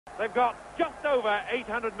They've got just over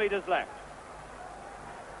 800 metres left.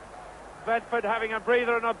 Bedford having a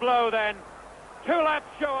breather and a blow then. 2 laps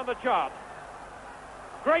show on the chart.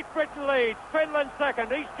 Great Britain leads, Finland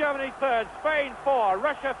second, East Germany third, Spain 4,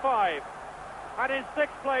 Russia 5. And in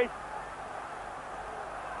 6th place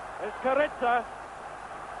is Kuritsa.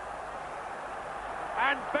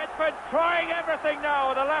 And Bedford trying everything now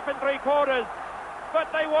with a lap and 3/4,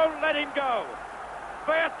 but they won't let him go.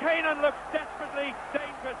 Vaatainen looks desperately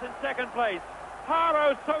dangerous in 2nd place.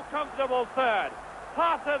 Haro so comfortable 3rd.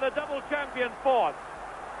 Haase, the double champion, 4th.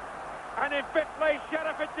 And in 5th place,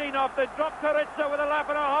 Sharafutdinov. They dropped Kuritsa with a lap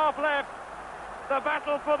and a half left. The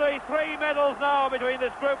battle for the 3 medals now between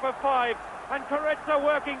this group of 5. And Kuritsa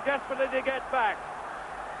working desperately to get back.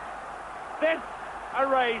 This a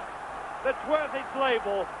race that's worth its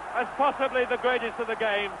label as possibly the greatest of the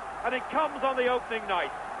game. And it comes on the opening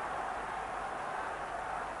night.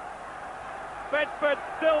 Bedford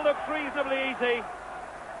still looks reasonably easy,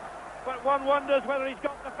 but one wonders whether he's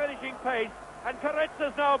got the finishing pace. And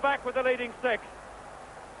Kuritsa's now back with the leading 6.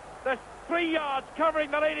 There's 3 yards covering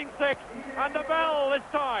the leading 6, and the bell this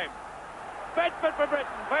time. Bedford for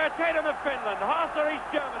Britain, Vaatainen of Finland, Haase East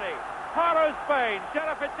Germany, Haro Spain,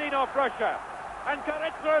 Sharafutdinov Russia, and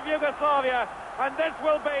Kuritsa of Yugoslavia, and this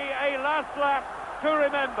will be a last lap to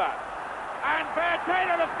remember. And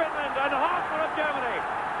Vaatainen of Finland and Haase of Germany.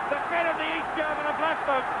 The kid of the East German have left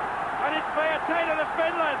them, and it's Vaatainen of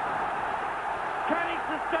Finland. Can he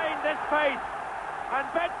sustain this pace? And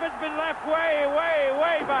Bedford's been left way, way,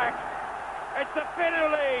 way back. It's the Finn who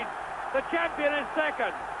leads. The champion is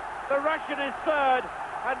 2nd. The Russian is 3rd,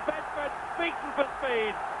 and Bedford beaten for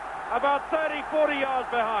speed, about 30, 40 yards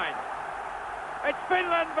behind. It's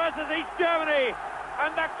Finland versus East Germany,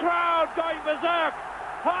 and the crowd going berserk.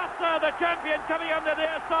 Haase, the champion, coming under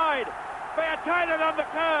their side. Vaatainen on the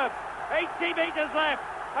curve, 80 metres left,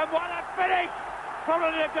 and what a finish!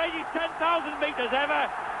 Probably the greatest 10,000 metres ever,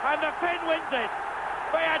 and the Finn wins it.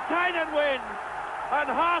 Vaatainen wins, and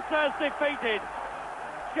Haase is defeated.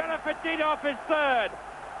 Sharafutdinov is 3rd,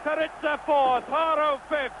 Kuritsa 4th, Haro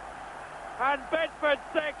 5th, and Bedford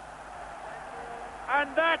 6th.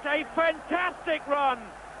 And that a fantastic run,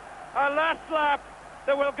 a last lap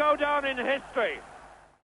that will go down in history.